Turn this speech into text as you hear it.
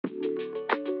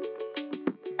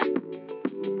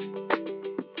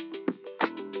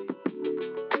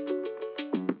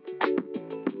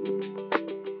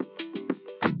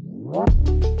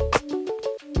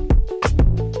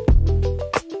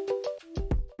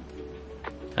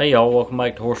Hey y'all, welcome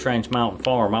back to Horse Range Mountain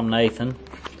Farm. I'm Nathan.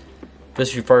 If this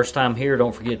is your first time here,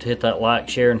 don't forget to hit that like,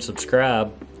 share, and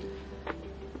subscribe.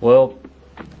 Well,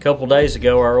 a couple days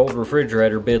ago our old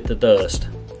refrigerator bit the dust.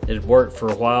 It had worked for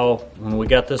a while. When we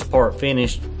got this part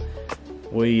finished,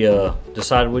 we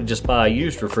decided we'd just buy a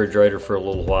used refrigerator for a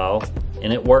little while,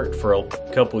 and it worked for a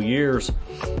couple years.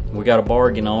 We got a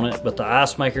bargain on it, but the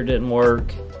ice maker didn't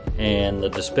work and the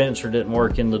dispenser didn't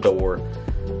work in the door.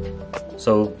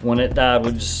 So when it died,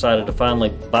 we just decided to finally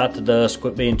bite the dust,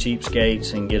 quit being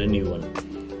cheapskates, and get a new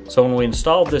one. So when we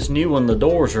installed this new one, the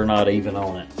doors are not even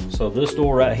on it. So this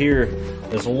door right here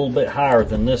is a little bit higher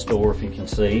than this door, if you can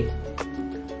see.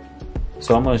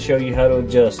 So I'm going to show you how to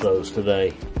adjust those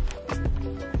today.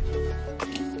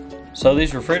 So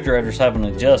these refrigerators have an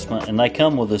adjustment, and they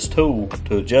come with this tool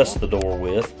to adjust the door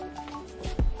with.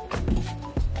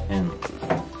 And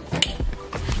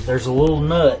there's a little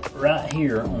nut right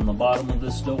here on the bottom of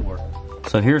this door.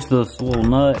 So here's this little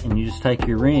nut, and you just take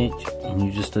your wrench and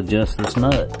you just adjust this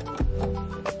nut.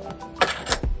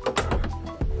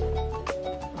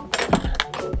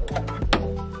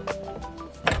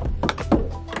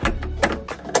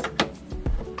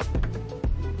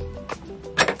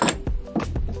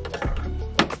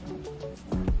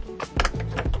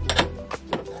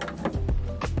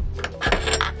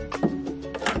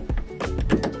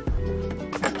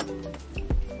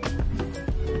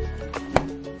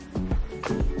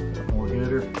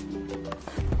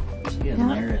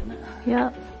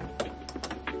 Yep,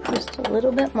 just a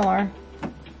little bit more.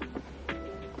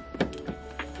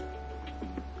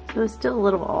 So it's still a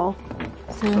little off.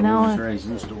 So now just raise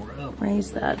this door up.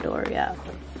 Raise that door, yeah.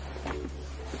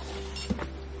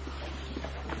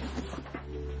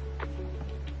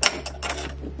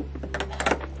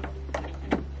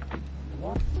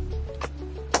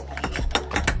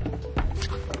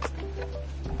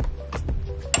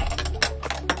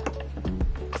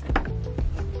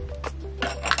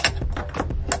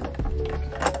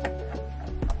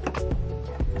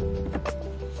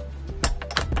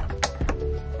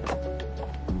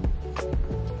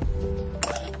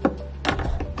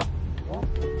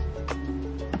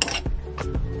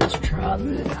 Try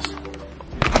this.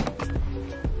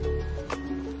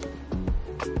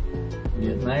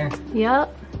 Getting there?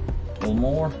 Yep. A little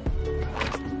more?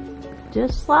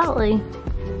 Just slightly.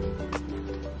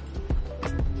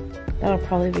 That'll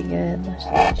probably be good.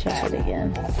 Let's check it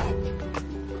again.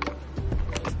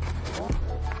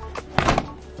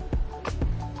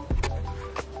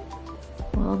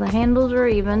 Well, the handles are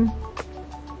even.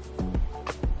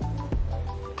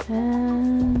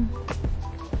 And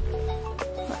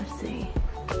let's see.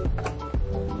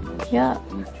 Yep.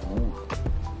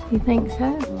 You think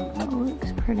so? That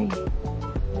looks pretty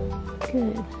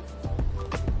good.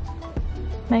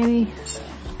 Maybe,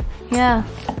 yeah,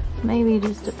 maybe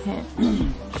just a pinch.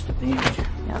 Just a pinch.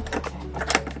 Yep.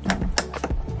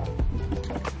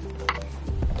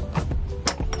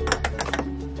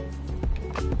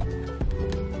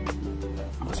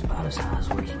 That's about as high as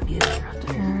we can get it right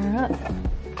there. Alright.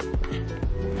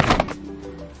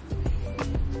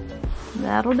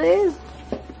 That'll do.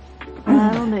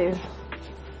 That'll do.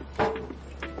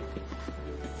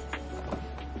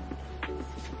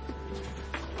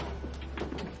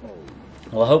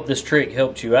 Well, I hope this trick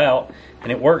helped you out,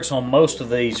 and it works on most of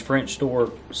these French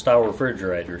door style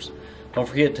refrigerators. Don't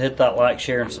forget to hit that like,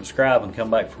 share, and subscribe, and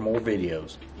come back for more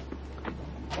videos.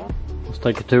 Let's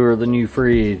take a tour of the new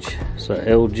fridge. It's a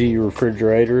LG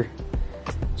refrigerator.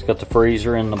 It's got the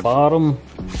freezer in the bottom.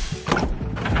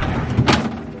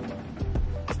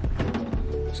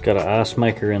 It's got an ice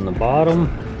maker in the bottom.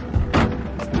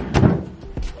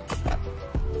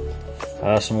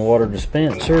 Ice and water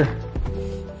dispenser.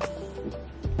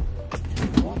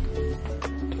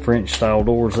 French style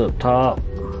doors up top.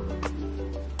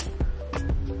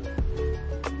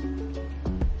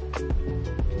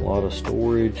 A lot of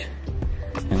storage.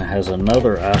 And it has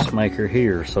another ice maker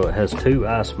here, so it has two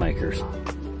ice makers.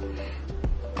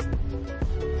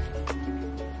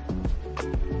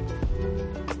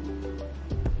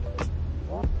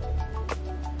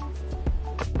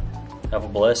 Have a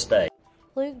blessed day.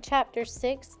 Luke chapter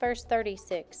 6, verse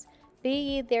 36. Be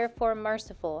ye therefore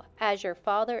merciful, as your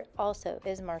Father also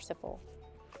is merciful.